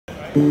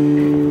Walking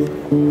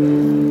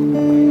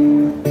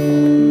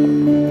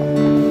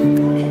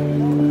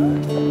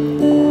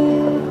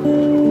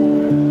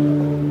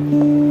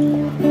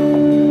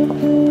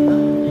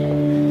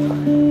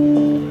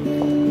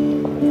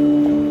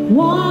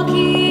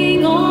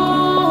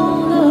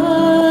all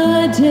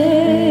the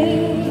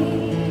day,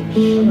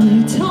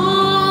 the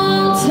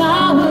tall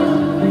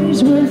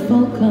towers were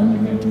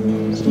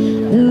falcons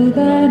built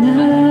by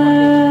night.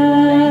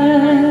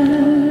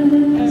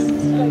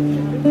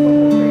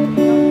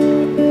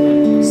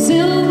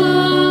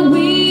 Silver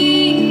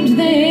winged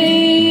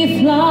they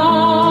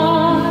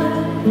fly,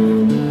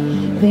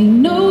 they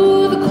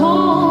know the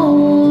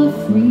call of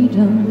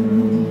freedom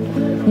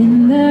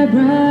in their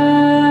breath.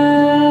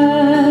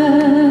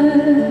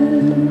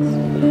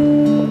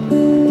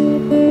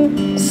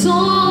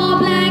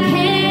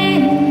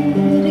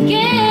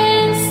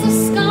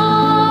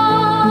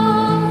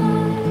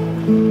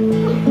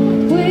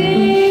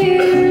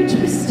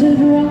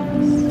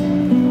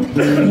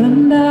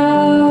 Run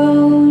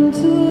down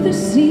to the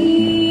sea,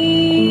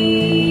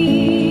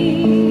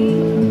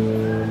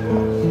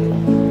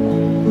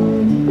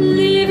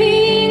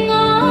 living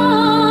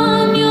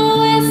on your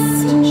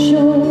western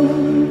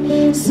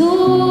shore,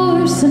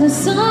 source and the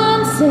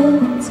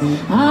sunsets,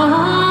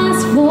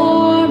 ask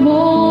for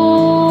more.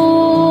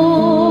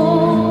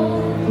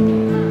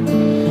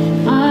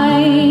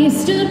 I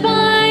stood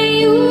by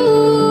you,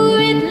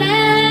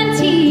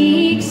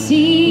 Atlantic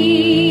Sea,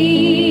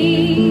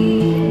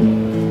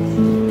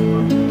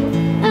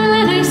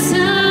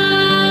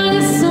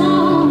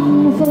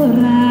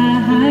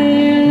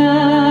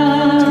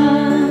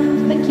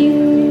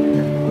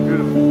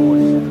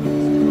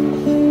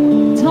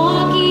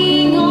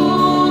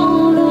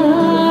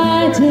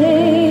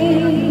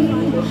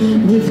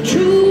 with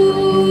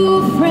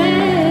true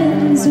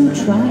friends who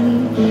try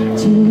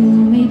to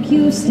make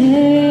you stay,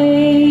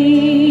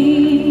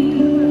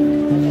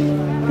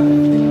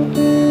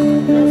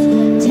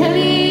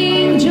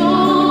 telling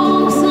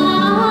jokes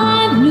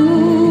on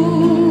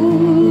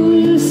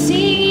noon,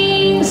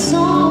 singing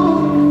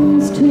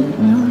songs to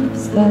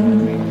pass the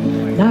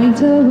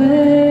night away.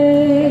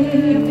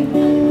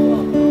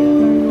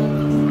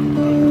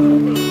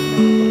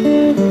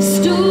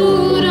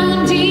 Stood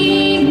on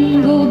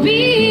Dingle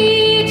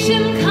Beach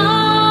and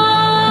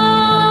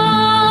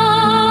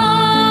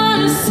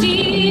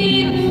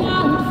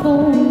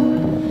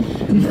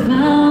we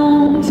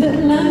found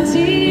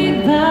Atlantic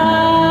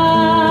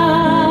vast,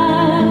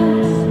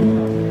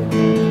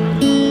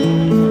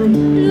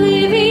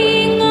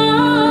 living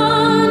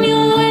on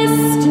your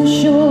western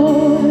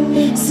shore,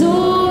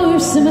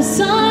 source of the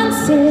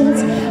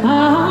sunsets,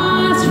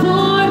 asked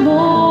for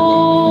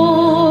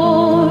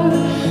more.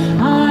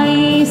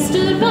 I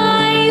stood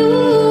by you,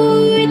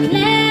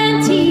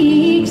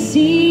 Atlantic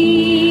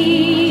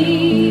Sea,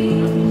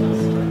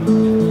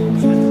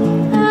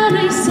 and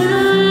I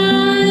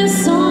sang a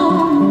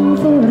song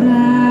for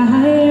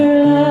Ireland,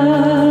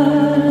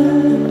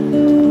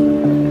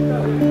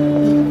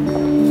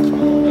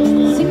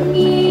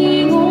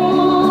 singing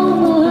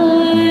all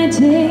the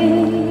day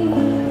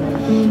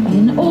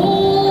in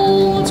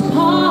old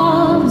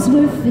pubs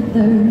where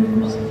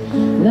fiddlers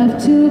love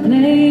to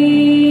play.